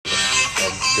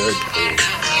good food.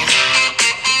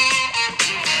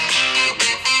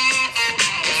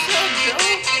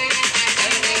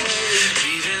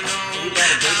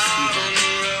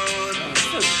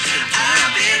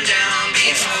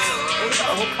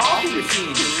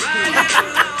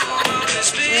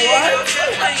 What?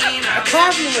 A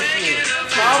coffee machine.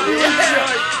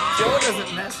 Joe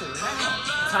doesn't mess around.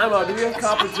 Time out. Do we have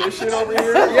competition over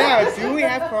here? Yeah, do we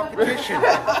have competition?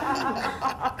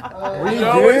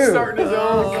 Joe is starting his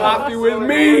own coffee with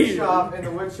me. In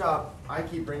the wood shop, I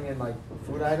keep bringing like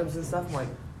food items and stuff. I'm like,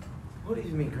 what do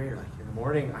you mean greater? Like in the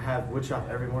morning, I have wood shop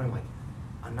every morning. Like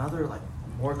another like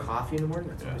more coffee in the morning.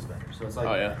 That's always better. So it's like,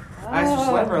 I asked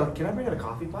Slemmer, like, can I bring out a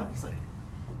coffee pot? He's like,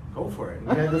 go for it. And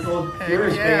we had this little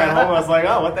curious thing at home. I was like,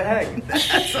 oh, what the heck?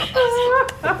 That's awesome.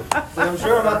 So I'm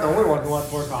sure I'm not the only one who wants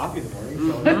more coffee in the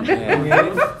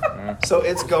morning. So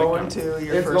it's going to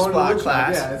your first block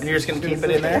class, and you're just going to keep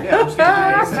it in there? Yeah, I'm just going to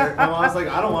keep it in there. My mom's like,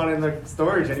 I don't want it in the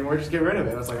storage anymore. Just get rid of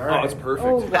it. I was like, all right. Oh, it's perfect.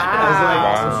 Oh, I was like,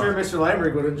 wow. I'm sure Mr.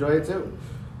 Lamberg would enjoy it too.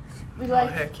 We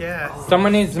like Heck yeah.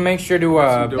 Someone needs to make sure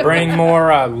to bring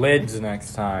more lids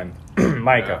next time.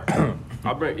 Micah.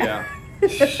 I'll bring,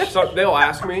 So they'll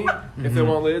ask me if they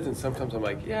want lids, and sometimes I'm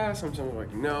like, yeah, sometimes I'm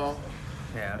like, no.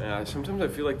 Yeah. Sometimes I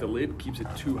feel like the lid keeps it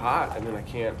too hot, and then I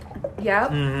can't.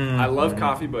 Yep. I love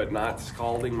coffee, but not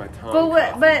scalding my tongue.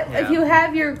 But if you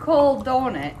have your cold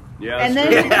donut, and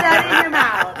then you put that in your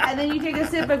mouth, and then you take a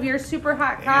sip of your super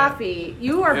hot coffee,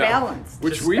 you are balanced.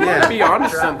 Which we might be onto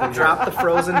something. Drop the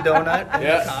frozen donut in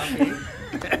the coffee.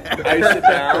 Ice it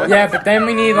down. Yeah, but then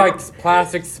we need like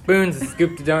plastic spoons to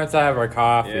scoop the donuts out of our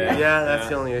coffee. Yeah, that's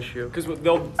the only issue. Because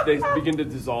they begin to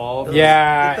dissolve.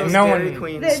 Yeah, Those no Dairy one.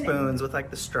 Queen spoons with like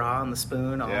the straw and the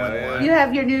spoon all in one. You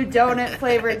have your new donut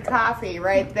flavored coffee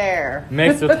right there.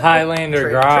 Mixed with Highlander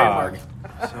grog.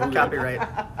 So copyright,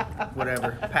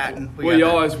 whatever, patent. Well,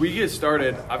 y'all, as we get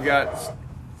started, I've got,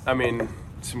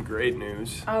 some great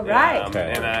news. All right.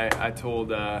 And I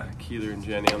told Keeler and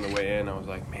Jenny on the way in, I was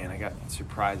like, man, I got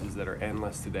surprises that are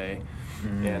endless today.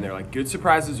 And they're like, good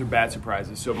surprises or bad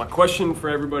surprises? So my question for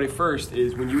everybody first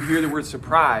is, when you hear the word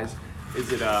surprise,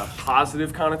 is it a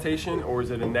positive connotation or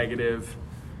is it a negative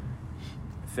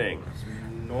thing?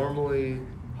 Normally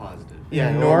positive.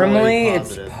 Yeah, normally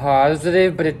it's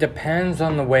positive, but it depends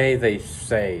on the way they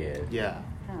say it. Yeah.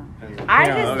 I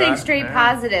just think straight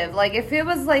positive. Like if it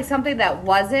was like something that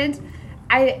wasn't,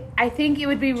 I think it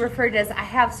would be referred to as I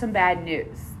have some bad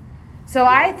news. So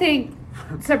I think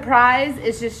surprise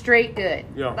is just straight good.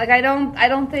 Yeah. Like I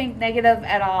don't think negative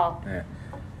at all. Yeah.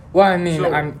 Well, I mean,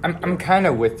 so, I'm kind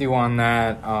of with you on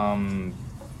that. I'm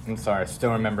sorry,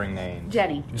 still remembering names.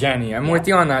 Jenny. I'm with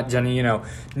you on that, Jenny. You know,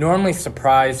 normally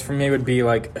surprise for me would be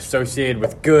like associated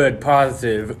with good,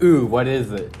 positive. Ooh, what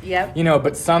is it? Yep. You know,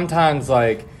 but sometimes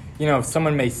like, you know, if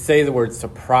someone may say the word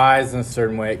surprise in a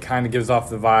certain way, it kind of gives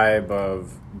off the vibe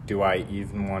of, do I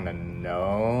even want to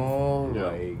know? Yeah.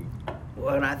 Like,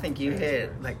 well, and I think you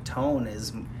hit like tone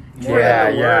is more yeah,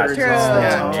 than the yeah, words, true.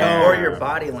 tone, or your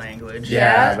body language.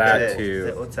 Yeah, that too.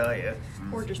 That will tell you.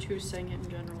 Or just who's saying it in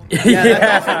general.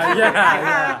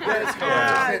 Yeah,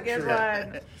 good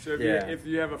one. So if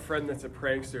you have a friend that's a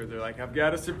prankster, they're like, I've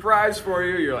got a surprise for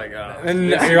you. You're like, oh. And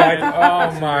you're like,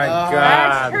 oh my God.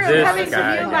 That's true. This Coming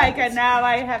guy. from you, Micah, now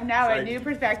I have a new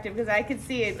perspective because I could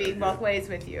see it being both ways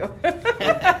with you. Hey,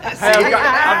 I've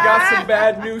got some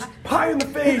bad news. Pie in the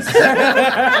face.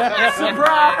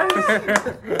 Surprise.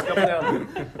 Come down.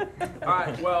 All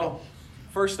right, well,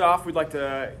 first off, we'd like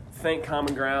to thank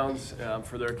Common Grounds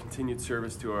for their continued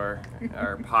service to our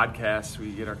podcast.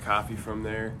 We get our coffee from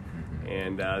there,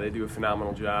 and they do a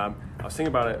phenomenal job. I was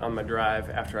thinking about it on my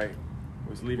drive after I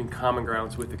was leaving Common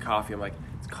Grounds with the coffee. I'm like,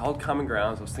 it's called Common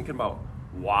Grounds. I was thinking about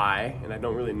why, and I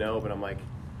don't really know, but I'm like,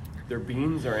 their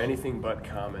beans are anything but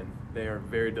common. They are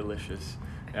very delicious.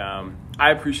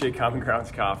 I appreciate Common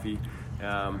Grounds coffee,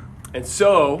 and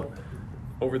so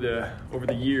over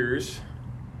the years,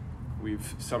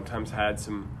 we've sometimes had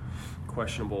some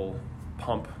questionable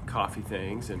pump coffee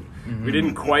things, and we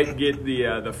didn't quite get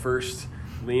the first.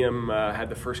 Liam had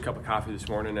the first cup of coffee this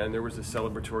morning, and there was a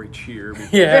celebratory cheer.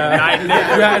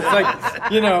 Yeah, it's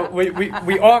like, you know,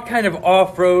 we all kind of all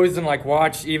froze and like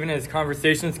watched even as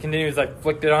conversations continued. Like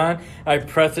flicked it on, I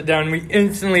pressed it down, and we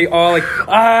instantly all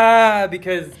like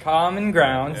because Common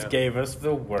Grounds gave us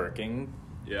the working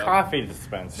coffee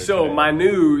dispenser. So today. my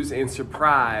news and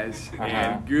surprise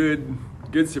and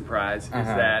good surprise is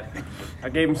that I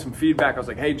gave them some feedback. I was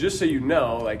like, hey, just so you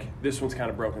know, like this one's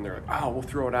kind of broken. They're like, oh, we'll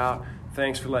throw it out.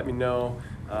 Thanks for letting me know.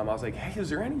 I was like, hey, is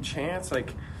there any chance,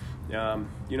 like,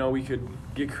 you know, we could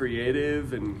get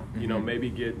creative and, you know, maybe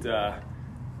get a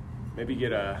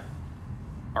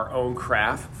our own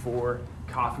craft for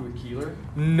Coffee with Keeler.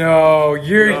 No,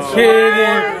 you're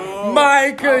kidding. No.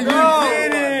 Micah, you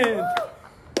didn't.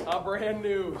 Brand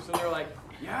new. So they're like,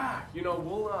 yeah,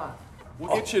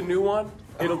 we'll get you a new one.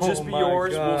 It'll just be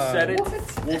yours. God.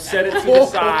 We'll set it to the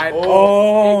side.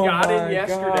 Oh, it got my in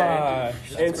yesterday.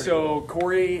 gosh. And so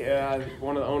Corey,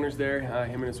 one of the owners there,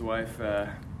 him and his wife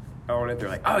own it. They're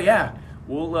like, oh yeah,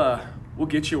 we'll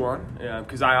get you one.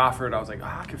 Because I offered, I was like,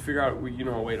 I can figure out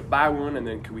a way to buy one, and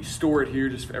then can we store it here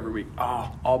just for every week?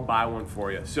 Oh, I'll buy one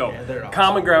for you. So awesome.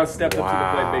 Common Ground stepped up to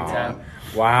the plate big time.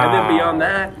 Wow. And then beyond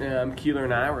that, Keeler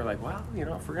and I were like, well,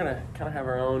 if we're gonna kind of have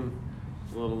our own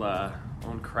little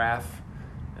own craft,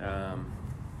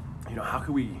 how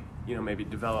could we, maybe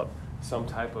develop some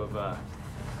type of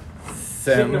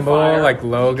Symbol, signifier. like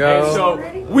logo. And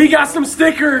so we got some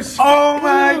stickers. Oh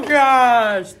my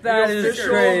gosh, that is Official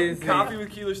crazy. Coffee with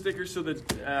Keeler stickers. So that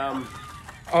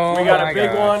Oh we got my a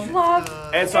big gosh. one.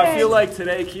 Love And so I it. feel like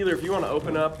today, Keeler, if you want to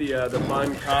open up the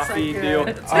bun coffee like deal,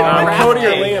 Oh, Cody or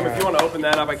okay. Liam, if you want to open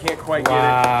that up, I can't quite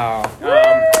Wow. get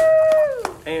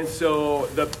it. And so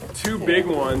the two big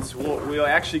ones, we'll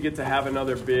actually get to have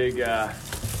another big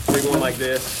one like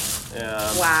this.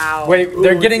 Wow. Wait,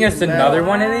 they're getting us another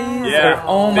one of these? Yeah. Or-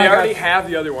 oh my they already gosh. have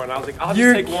the other one. I was like, I'll just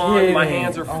You're take one. kidding. My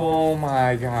hands are full. Oh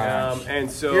my gosh. And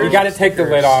so You got to take the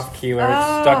lid off, Keeler. It's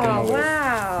stuck in Oh, the lid.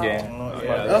 wow. Yeah.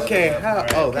 Okay.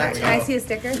 That's Can I see a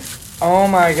sticker? Oh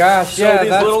my gosh. So Yeah, these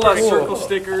that's little cool. circle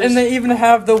stickers. And they even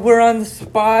have the we're on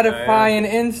Spotify and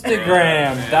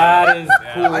Instagram. That is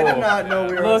cool. I did not know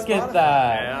we were on Look at Spotify.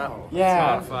 that.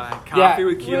 Yeah. Spotify. Coffee Yeah.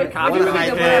 with Keeler. What- Coffee what with a a hype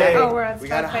Keeler. day. Oh, we're on We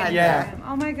gotta Spotify. hide that.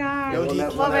 Oh my god. No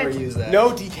Love never it. use that.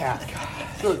 No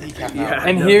decaf. No decaf. Yeah,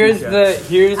 And no, here's yeah.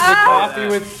 the coffee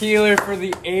that. with Keeler for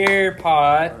the air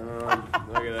pot.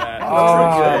 Look at that.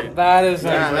 Oh, Great. that is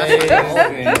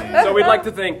amazing. So we'd like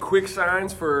to thank Quick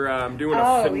Signs for doing a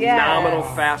Oh, phenomenal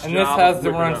yes. fast And job. this has of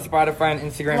the we're on whipping up. Spotify and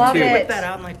Instagram Love too. it. That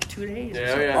out in like 2 days.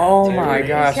 Yeah, yeah. Oh my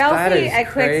gosh, that Chelsea is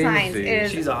at Quick Signs crazy.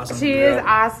 is She's awesome. She is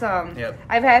awesome. Yep.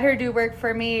 I've had her do work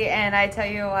for me, and I tell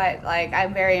you what, like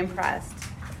I'm very impressed.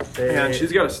 Yeah, and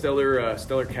she's got a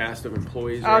stellar cast of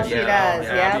employees. Oh, right she now. does,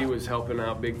 Abby yep. was helping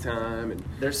out big time, and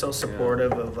They're so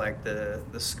supportive of like the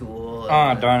school. Oh,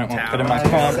 and darn it, the won't put in my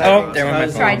town. phone. Oh, there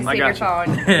went my Tried to phone. see your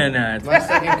phone. No, it's My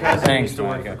second cousin Thanks, used to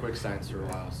work Micah. for Quick Signs for a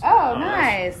while. So. Oh,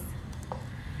 nice.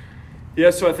 yeah.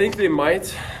 So I think they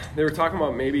were talking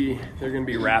about maybe they're going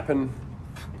to be wrapping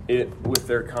it with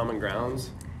their Common Grounds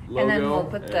logo, And then we'll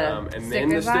put the and then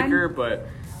the stickers on? sticker. But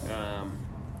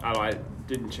I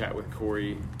didn't chat with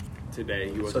Corey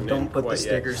today. He wasn't don't in put the quite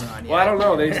stickers yet. on Well, I yet. don't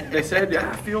know. They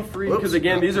said feel free because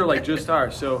again these are like just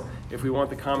ours. So if we want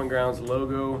the Common Grounds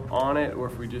logo on it, or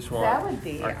if we just want That would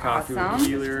be our coffee with awesome.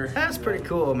 Keeler, That's pretty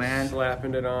cool, man.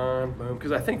 slapping it on, boom.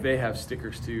 Because I think they have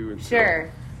stickers too. And so, Sure.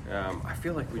 I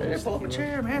feel like we Hey, just pull up a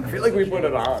chair, man. I feel like we put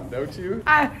it on, don't you?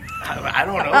 I don't know, man. I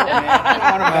don't want to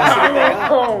mess anything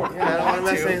up. Oh, Yeah, I don't want to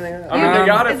mess anything up. I mean, they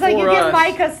got it It's for like you give us.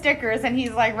 Micah stickers, and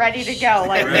he's like ready to go,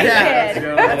 like a Yeah, kid.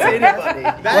 that's anybody.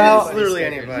 That Well- is literally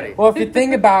anybody. Well, if you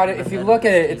think about it, if you look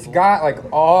at it, it's got like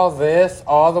all this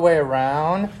all the way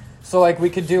around. So like we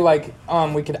could do like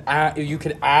you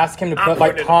could ask him to put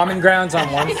like Common Grounds on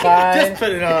one side, Just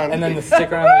put it on. and then the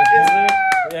sticker on the other.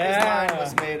 His mind Yeah.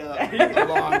 was made up a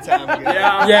long time ago.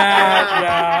 Yeah.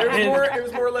 Yeah. It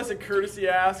was more or less a courtesy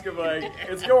ask of like,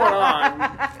 it's going on,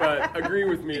 but agree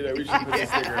with me that we should put the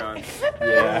sticker on.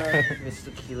 Yeah.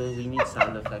 Mr. Keeler, we need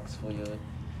sound effects for you.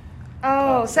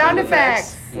 Oh, sound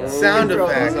effects. Yeah. Sound Ooh.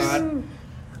 effects. I'm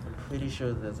pretty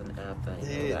sure there's an app that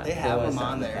They, that they have does them on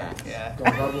sound there. effects. Yeah.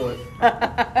 Don't bubble it.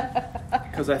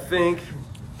 Because I think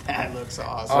That looks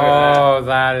awesome. Oh,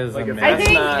 that is Like a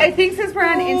amazing. I think since we're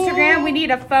on Instagram, we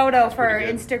need a photo for our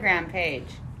pretty good. Instagram page.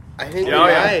 I think Yeah, you're oh,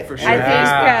 yeah, right. for sure. I think.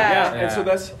 Yeah, Yeah. and so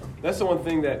that's the one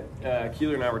thing that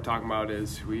Keeler and I were talking about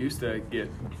is we used to get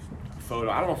a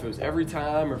photo. I don't know if it was every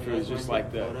time or if it was just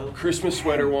like the Christmas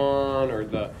sweater one or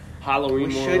the Halloween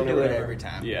We one. should or do it whatever. every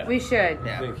time. Yeah. We should.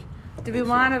 I think. Do we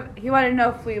want to? He wanted to know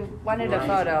if we wanted a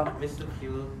photo. Mr.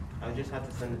 Keeler, I just have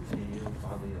to send it to you.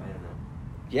 Probably, I don't know.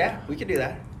 Yeah, we could do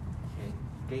that. Okay.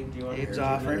 Gabe, do you want Gabe's to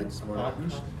offering.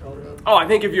 Oh, I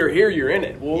think if you're here, you're in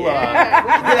it. We'll We can do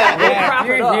that. we'll Yeah, prop if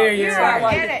you're it up. here, You you're are,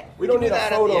 right. get it. We don't We need can do a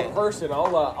that at photo the end. person.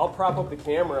 I'll prop up the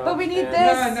camera. But we need and-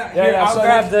 this. Here, Yeah, I'll so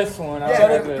grab then- this one. I'll Yeah,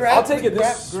 grab this. grab- I'll take it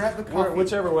this grab the coffee.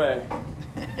 whichever way.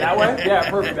 That way? Yeah,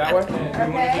 perfect. That way. Yeah,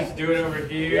 you want to just do it over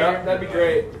here? Yeah, that'd be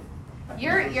great.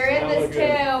 You're in this too.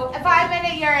 A 5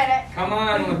 minute, you're in it. Come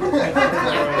on.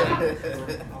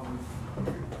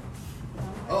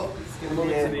 Oh, A little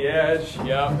bit to the edge.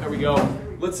 Yeah, there we go.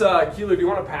 Let's, Keeler, do you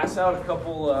want to pass out a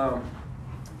couple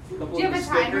Do you have a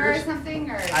timer or something?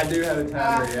 Or? I do have a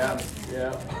timer, yeah.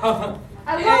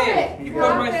 I love it. You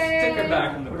put my sticker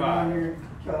back in the box.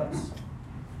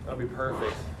 That'll be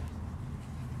perfect.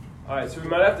 All right, so we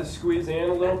might have to squeeze in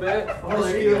a little bit. How do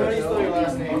you spell your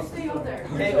last name?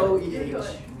 K-O-E-H.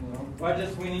 Well,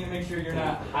 we need to make sure you're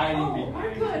not hiding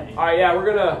behind. All right, yeah, we're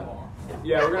gonna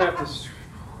have to.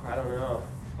 I don't know.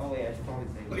 Oh yeah, I should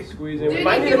probably say. Squeeze in. Do We you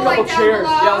might need need a people, couple like, down chairs.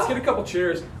 below? Yeah, let's get a couple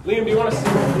chairs. Liam, do you want to see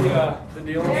what the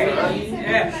deal is?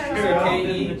 Yeah, sure.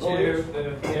 K-E-2.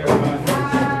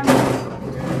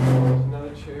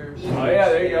 Another chair. Oh yeah,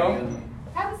 there you go.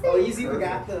 Have a seat. Oh, easy. We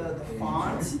got the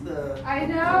fonts. I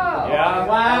know. Yeah.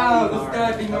 Wow, this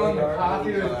guy be knowing the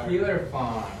coffee with Keeler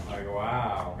font. Like,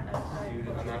 wow.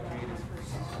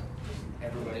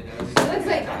 Everybody does. It looks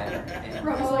like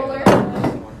roller.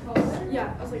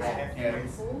 Yeah, I was like, There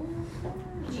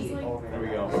we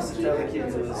go. Tell the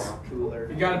kids it was cooler.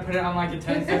 You gotta put it on like a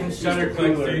 10-second shutter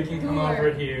click so you can come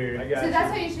over here. I got So you.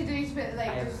 that's what you should do. You should put like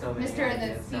have so many Mr. and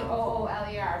then ideas.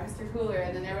 C-O-O-L-E-R, Mr. Cooler,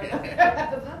 and then everyone.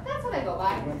 That's what I go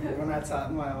by. When I taught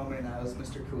in Wyoming, I was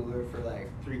Mr. Cooler for like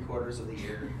 3/4 of the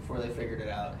year before they figured it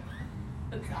out.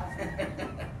 That's awesome.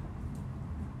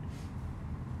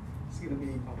 It's gonna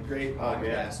be a great Oh, man.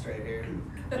 podcast right here.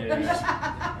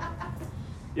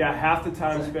 Yeah, half the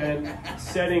time spent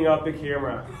setting up the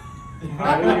camera. All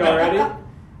right, here we go. Ready? 9,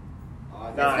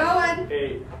 going.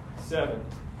 8, 7,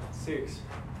 6,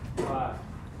 5,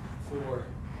 4.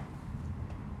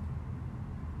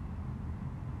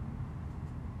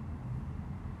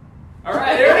 All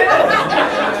right, there it is.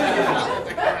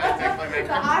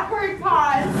 The awkward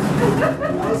pause.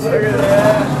 Look at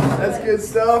that. That's good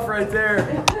stuff right there.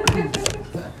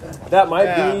 That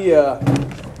might be a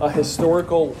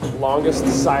historical longest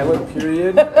silent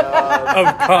period.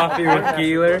 Of coffee with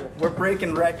Keeler. We're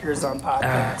breaking records on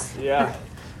podcasts. Yeah.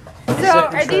 So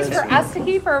are these for us to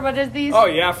keep, or what is these? Oh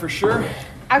yeah, for sure.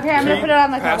 Okay, I'm gonna put it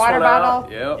on like a Pass water one out.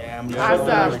 bottle. Yep. Yeah, I'm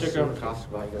Awesome.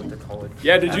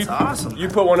 Yeah, did That's you awesome. You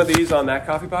put one of these on that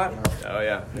coffee pot? Oh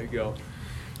yeah, there you go.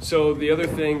 So the other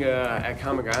thing at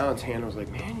Comic Islands, Hannah was like,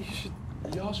 "Man,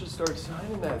 y'all should start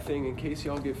signing that thing in case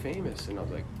y'all get famous." And I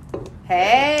was like,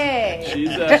 Hey.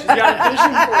 "She's got a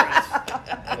vision for us.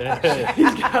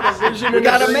 She's got a vision. We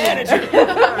got a manager.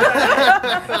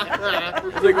 I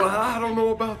was like, well, I don't know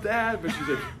about that, but she's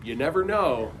like, you never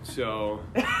know. So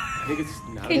I think it's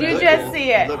not. Can a you bad just goal.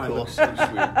 see it? Look cool. Looks so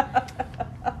sweet.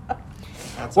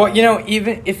 Well, you know,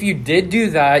 even if you did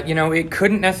do that, you know, it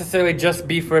couldn't necessarily just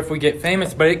be for if we get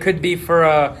famous, but it could be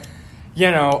for, you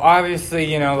know, obviously,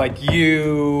 you know, like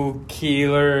you,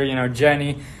 Keeler, you know,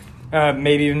 Jenny,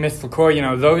 maybe even Miss LaCroix, you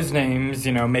know, those names,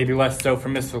 you know, maybe less so for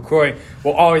Miss LaCroix,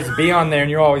 will always be on there and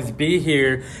you'll always be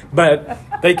here, but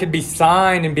they could be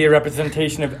signed and be a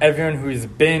representation of everyone who's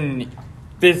been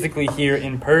physically here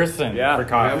in person for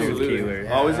Coffee with Keeler.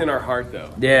 Yeah. Always in our heart,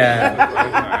 though. Yeah. All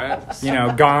right. You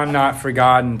know, gone, not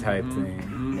forgotten type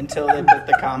thing. Until they put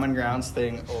the Common Grounds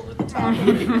thing over the top of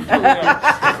it.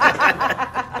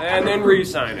 And then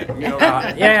re-sign it. You know?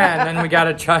 Yeah, and then we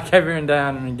gotta track everyone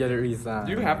down and get it re-signed.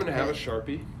 Do you happen to have a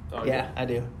Sharpie? Oh, Yeah, I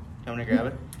do. You want me to grab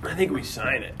it? I think we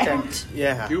sign it.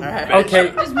 Yeah. You All right. bet. Okay.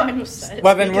 Because mine was set.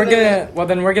 Well then we're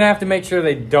gonna have to make sure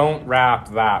they don't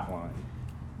wrap that one.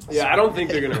 Yeah, I don't think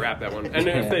they're gonna wrap that one. And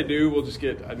if they do, we'll just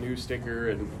get a new sticker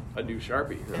and a new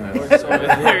Sharpie. So,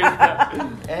 there you go.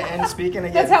 And speaking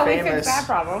of That's getting how we famous, fix that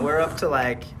problem. we're up to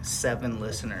like 7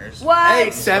 listeners. What?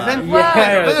 Hey, 7? Well,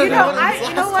 Yes. you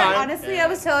know what? Honestly, I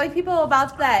was telling people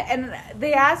about that, and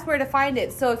they asked where to find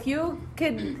it. So if you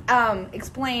could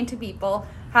explain to people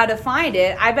how to find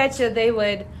it, I bet you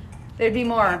there'd be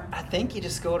more. I think you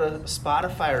just go to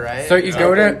Spotify, right? So you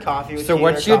go to- Coffee with so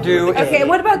Keeler, what you Coffee do with is- Keeler. Okay,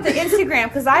 what about the Instagram?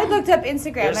 Because I looked up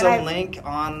Instagram, There's and a I link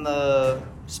on the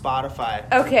Spotify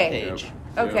Okay. page.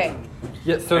 okay.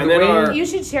 Yeah, so And the then way our- You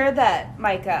should share that,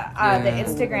 Micah, the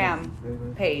Instagram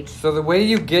page. So the way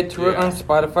you get to it Yeah. on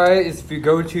Spotify is if you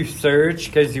go to search,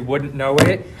 because you wouldn't know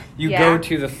it, you Yeah. go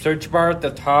to the search bar at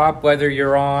the top, whether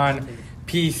you're on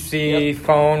PC,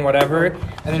 phone, whatever, and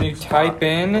then you type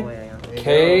in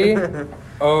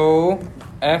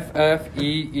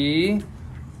KOFFEE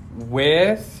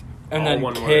with, and All then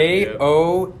one word,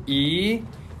 KOEHLER,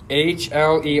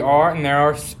 and there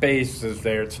are spaces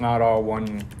there. It's not all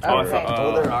one. Okay.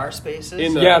 Oh, there are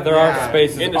spaces? There are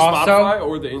spaces. In the Also, Spotify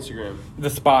or the Instagram? the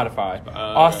Spotify.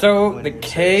 Also, When the you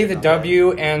K, search the it on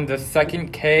W, and the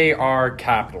second K are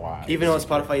capitalized. Even on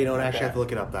Spotify, you don't actually have to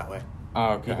look it up that way.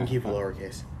 Oh, You can okay. keep it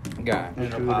lowercase. Got it.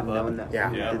 It'll pop up.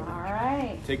 Yeah. Yeah. All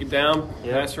right. Take it down,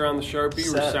 Yep. pass around the Sharpie,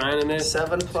 we're signing it.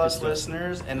 7+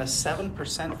 listeners and a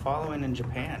 7% following in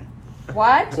Japan.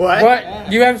 What?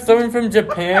 What? You have someone from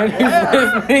Japan who's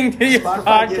listening to your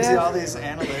Spotify gives you all podcast? these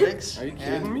analytics. Are you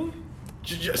kidding me?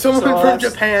 Someone So from that's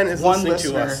Japan is one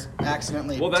listening to listener us.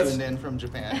 accidentally Well, that's- tuned in from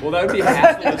Japan. Well, that would be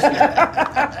half the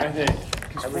listener, I think.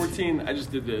 Because 14, I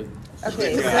just did the.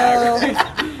 Okay,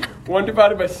 so 1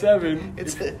 divided by 7.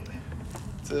 It's a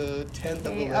tenth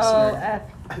of a listener. AOF.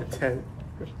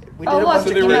 We Oh, did a look, bunch So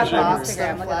of the you have original on K-pop Instagram.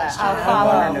 stuff Look last at that. year. I'll I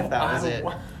follow. wondered if that was it.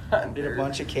 We did a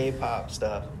bunch of K-pop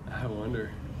stuff. I wonder.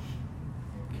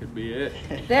 Could be it.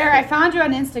 There, I found you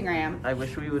on Instagram. I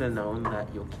wish we would have known that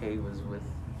your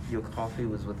coffee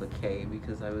was with a K,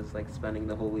 because I was like spending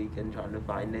the whole weekend trying to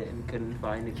find it and couldn't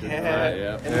find it. Yeah. Right,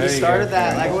 yeah. And There we you started go.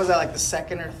 that, like, what was that, like the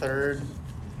second or third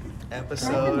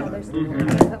episode?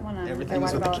 Everything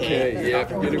was with a K. Okay, yeah,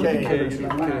 Talking get it with with a a K. K, get it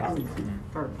with a K.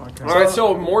 All right,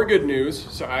 so more good news.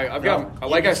 So I've got,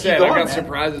 like I just said, keep I've going, got man.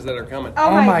 surprises that are coming. Oh,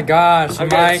 Oh my gosh, I've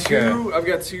got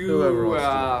Micah. two Whoever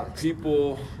wants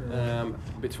people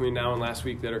between now and last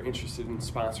week that are interested in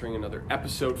sponsoring another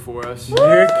episode for us.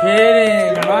 You're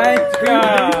kidding, Two Micah.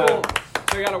 people.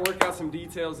 So I got to work out some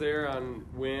details there on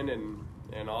when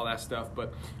and all that stuff.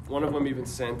 But one of them even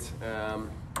sent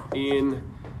in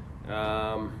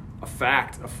a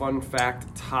fun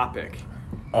fact topic.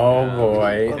 Oh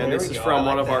boy. Oh, And there this we is go. from I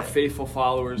one like of our that. faithful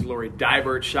followers, Lori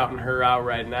Dybert, shouting her out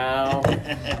right now.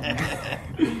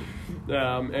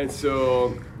 And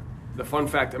so the fun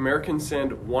fact, Americans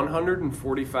send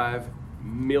 145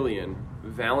 million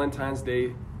Valentine's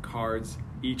Day cards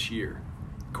each year.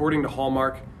 According to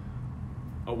Hallmark,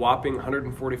 a whopping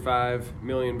 145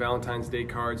 million Valentine's Day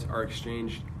cards are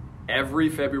exchanged every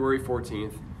February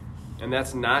 14th, and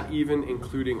that's not even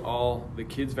including all the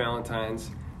kids'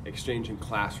 Valentines exchanged in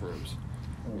classrooms.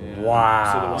 And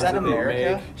Wow. so the ones Is that they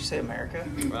America? make, Did you say America?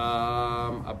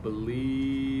 I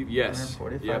believe, yes.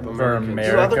 145 Yep, million. For Americans.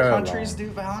 America. Do other alone. countries do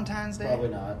Valentine's Day? Probably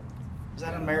not. Is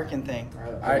that an American thing?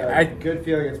 I- good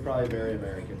feeling it's probably very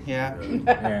American. Yeah.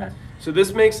 Yeah. So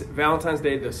this makes Valentine's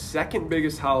Day the second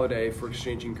biggest holiday for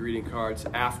exchanging greeting cards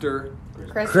after.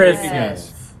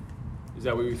 Christmas. Is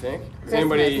that what you think? Is Christmas.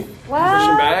 anybody What?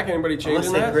 pushing back? Anybody Let's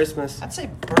changing say that? Christmas. I'd say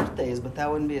birthdays, but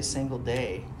that wouldn't be a single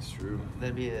day. It's true.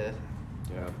 That'd be a.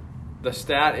 Yeah. The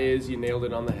stat is you nailed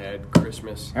it on the head.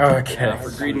 Christmas. Okay. For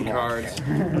greeting cards.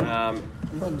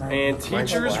 And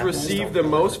teachers receive the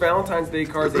most Valentine's Day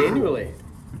cards annually.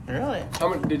 Really? How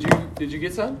many did you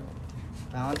get some?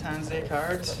 Valentine's Day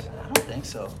cards? I don't think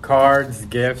so. Cards,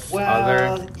 gifts, Well,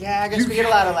 other. yeah, I guess You we get a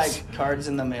lot of guys. like cards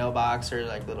in the mailbox or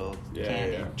like little Yeah,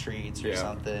 candy yeah. treats or Yeah.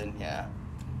 something. Yeah.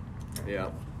 Yeah.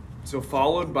 So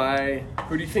followed by,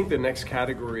 who do you think the next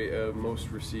category of most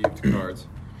received cards?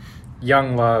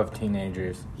 Young love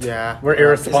teenagers. Yeah. We're Is it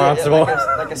irresponsible.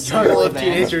 like a Young single love event?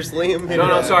 teenagers, Liam. hit No, it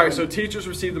no, up. sorry. So teachers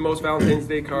receive the most Valentine's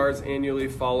Day cards annually,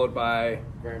 followed by.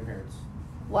 Grandparents.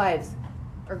 Wives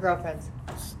or girlfriends.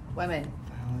 Women.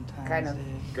 Valentine's Kind of. Day.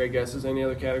 Great guesses. Any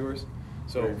other categories?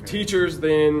 So Very fair. teachers,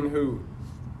 then who?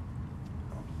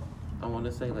 I want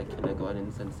to say like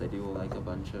kindergarten, since they do like a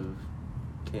bunch of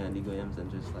candy grams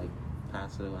and just like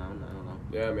pass it around. I don't know.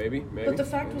 Yeah, maybe. But the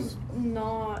fact was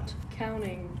not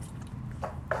counting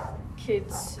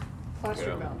kids'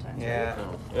 classroom Yeah. Valentine's. Yeah.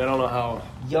 No. I don't know how.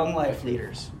 Young life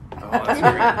leaders. Oh, that's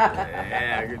great.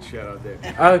 Yeah, good shout out there.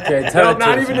 Okay, tell No, it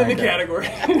not to us, even in the Micah. category.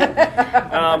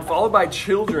 Followed by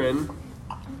children,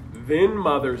 then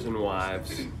mothers and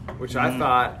wives, which I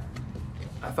thought,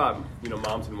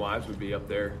 moms and wives would be up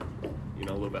there, a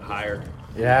little bit higher.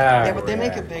 Yeah. Yeah, but they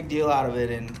make a big deal out of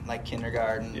it in like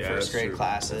kindergarten, Yeah, first that's grade true.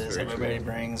 classes. That's very Everybody true.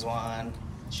 brings one,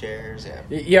 shares. Yeah.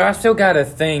 You also gotta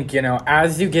think,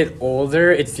 as you get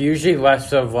older, it's usually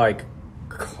less of like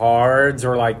cards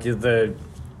or like the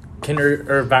kinder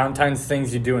or Valentine's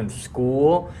things you do in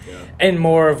school, Yeah. and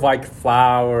more of like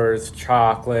flowers,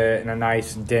 chocolate, and a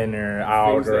nice dinner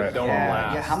out. Things Or that don't Yeah.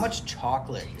 last. Yeah. How much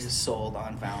chocolate is sold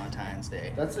on Valentine's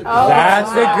Day? That's a Oh, That's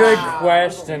a good wow.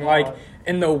 question. Like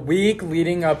in the week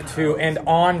leading up to and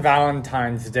on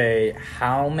Valentine's Day,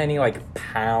 how many like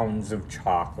pounds of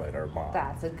chocolate are bought?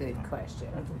 That's a good question.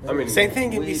 I mean, Same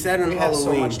thing can be said on we have so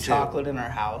Halloween much too. chocolate in our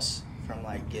house from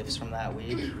like gifts from that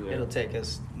week. Yeah. It'll take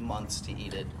us months to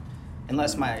eat it,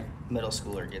 unless my middle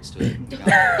schooler gets to it. On the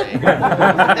day.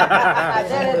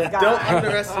 Don't I don't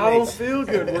underestimate. feel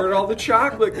good. Where'd all the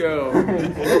chocolate go?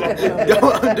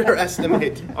 Don't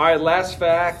underestimate. All right, last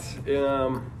fact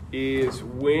is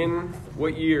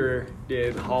what year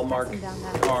did Hallmark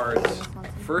cards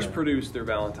first produce their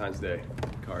Valentine's Day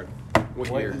card? What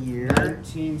year? What year?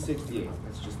 1968.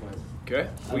 That's just my. Okay,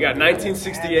 we got Yeah, they've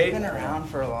 1968. been around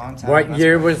for a long time. What That's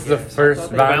year my was the guess. first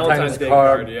Valentine's Valentine's Day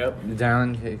card? card, yep.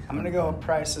 Valentine's. I'm gonna go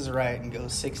Price is Right and go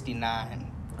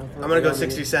 69. I'm gonna go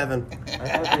 67.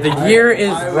 The year is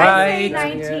I say right.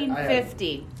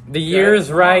 1950. The year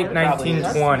is right. Probably is.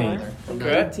 1920.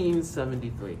 Okay.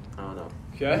 1973. I don't know.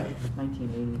 Okay.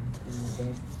 1980.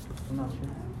 I'm not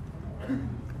sure.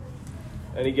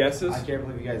 Any guesses? I can't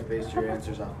believe you guys based your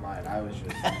answers off mine. I was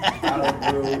just out of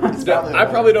the blue. I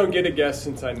probably don't get a guess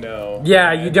since I know.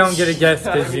 Yeah, you don't get a guess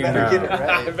because you better get it know.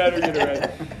 right. I better get it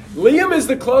right. Liam is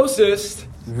the closest,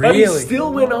 but he Really?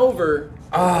 still went over.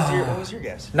 What was your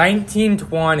guess?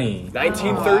 1920.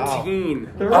 1913.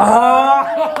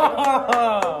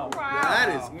 Oh! That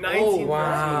is 1913.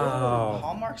 Wow.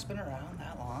 Hallmark's been around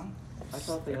that long. I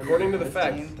thought they According to the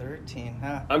facts. 13,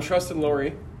 huh? I'm trusting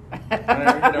Lori with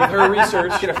her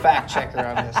research. Get a fact checker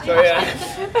on this. So yeah,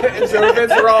 so if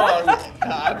it's wrong,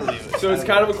 No, I believe it. so it's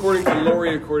kind of according to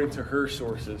Lori, according to her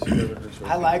sources. Whoever her sources.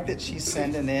 I like that she's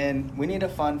sending in. We need a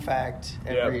fun fact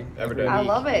every day. I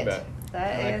love week. it. bet.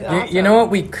 That is that. awesome. You know what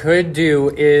we could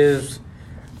do is,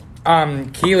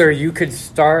 Keeler, you could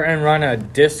start and run a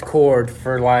Discord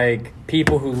for like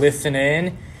people who listen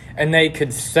in, and they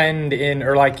could send in,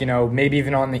 or like, you know, maybe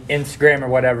even on the Instagram or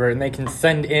whatever, and they can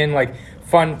send in like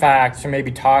fun facts or maybe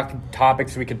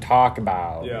topics we could talk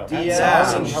about. Yeah.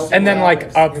 That's awesome. And then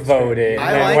like upvote it,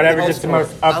 I and like whatever the just the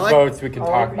most Discord. I like- upvotes we can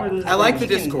talk about. I like the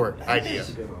Discord idea.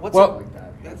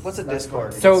 What's a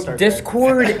Discord? So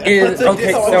Discord is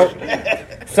okay.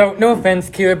 So no offense,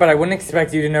 Keeler, but I wouldn't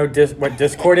expect you to know what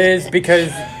Discord is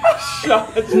because no.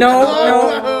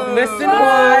 Listen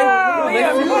why.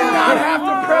 Liam, you did not have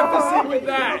to preface it with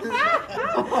that.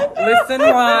 Listen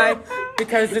why.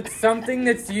 Because it's something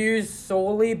that's used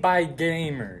solely by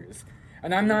gamers,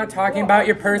 and I'm not talking about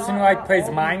your person who like plays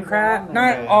Minecraft.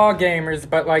 Not all gamers,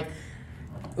 but like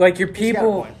your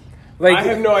people. Like, I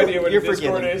have no idea what a You're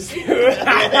Discord forgiven. is.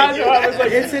 I was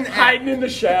like, It's an hiding in the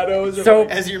shadows. So-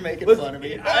 As you're making fun of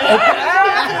me.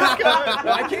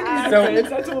 I can't So- use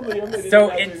defense. I told Liam that he So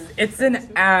didn't have it's an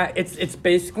app. It's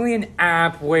basically an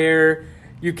app where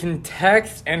you can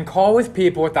text and call with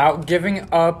people without giving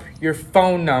up your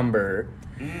phone number.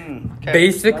 Okay.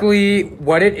 Basically,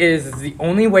 what it is the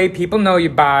only way people know you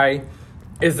by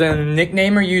is a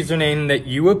nickname or username that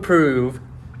you approve.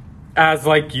 As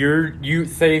like you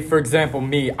say, for example,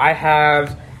 me. I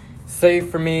have, say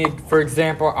for me, for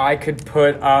example, I could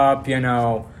put up, you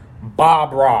know,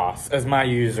 Bob Ross as my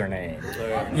username.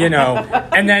 You know,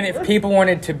 and then if people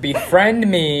wanted to befriend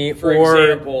me, For or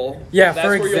example, yeah, that's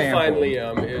for where example,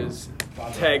 you'll find Liam is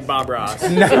tag Bob Ross.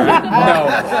 no,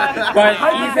 but even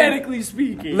Hypothetically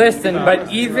speaking. listen,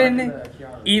 but even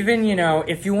you know,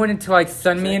 if you wanted to like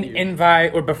send me an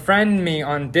invite or befriend me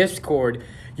on Discord,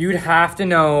 you'd have to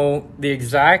know the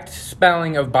exact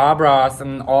spelling of Bob Ross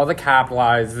and all the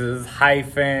capitalizes,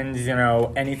 hyphens, you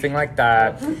know, anything like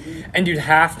that. And you'd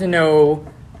have to know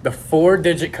the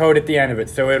 4-digit code at the end of it.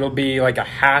 So it'll be like a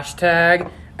hashtag,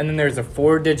 and then there's a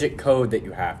 4-digit code that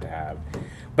you have to have.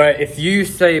 But if you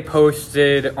say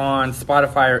posted on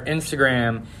Spotify or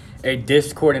Instagram a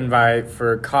Discord invite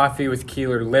for Coffee with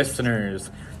Keeler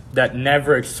listeners that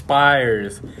never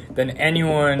expires, then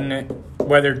anyone,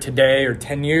 whether today or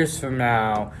 10 years from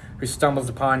now, who stumbles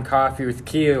upon Coffee with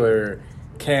Keeler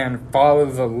can follow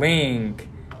the link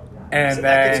and it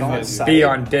like its then own be site,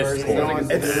 on or is it Discord. going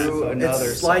through another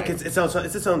It's like site? it's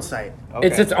its own site. Okay.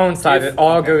 It's its own site. It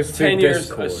all goes to 10 years,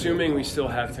 Discord. assuming we still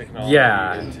have technology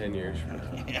Yeah. in 10 years from now.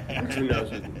 Who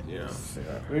knows? You know.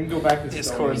 We can go back to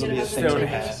Discords will be a thing of the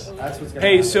past. That's what's gonna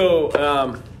Hey, happen.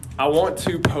 so I want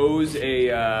to pose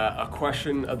a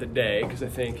question of the day because I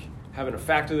think having a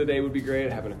fact of the day would be great.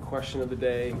 Having a question of the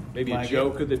day, maybe Like a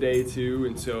joke of the day too.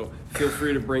 And so feel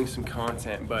free to bring some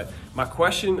content. But my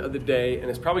question of the day, and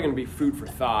it's probably going to be food for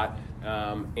thought,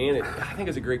 and I think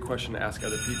it's a great question to ask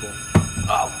other people.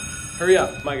 Oh, hurry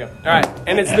up, Micah. All right,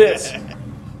 and it's this: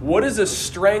 what is a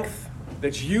strength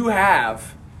that you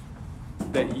have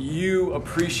that you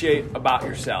appreciate about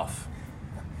yourself?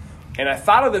 And I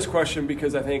thought of this question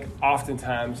because I think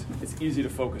oftentimes it's easy to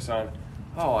focus on,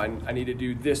 oh, I need to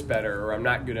do this better, or I'm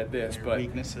not good at this. Your But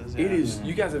weaknesses, it yeah. is,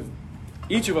 you guys have,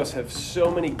 each of us have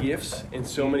so many gifts and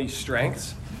so many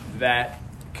strengths that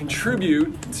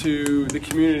contribute to the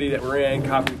community that we're in,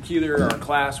 Coffee with Keeler, our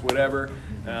class, whatever.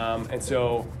 And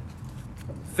so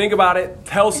think about it,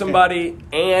 tell somebody,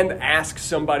 and ask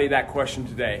somebody that question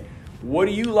today. What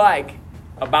do you like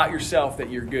about yourself that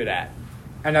you're good at?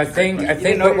 And I think You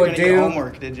didn't know what you were we'll gonna get do.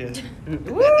 homework, did you?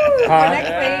 Woo! Huh? Next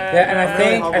week. Yeah, and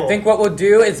I think what we'll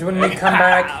do is when we come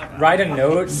back, write a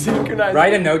note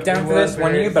down for this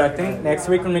one of you. But I think next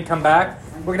week when we come back,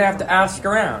 we're gonna have to ask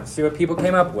around, see what people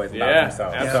came up with about Yeah,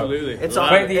 themselves. absolutely. It's,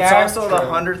 Wait, the it's ask- also the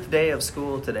 100th day of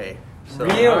school today. So,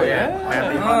 Really? Oh, yeah.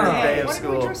 Happy Oh. 100th day of Why do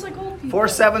we school. dress like old people?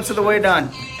 4/7 of the way done.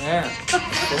 Yeah. Well,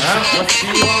 let's see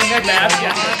you all next time.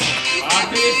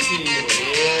 Hockey.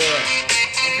 Yeah.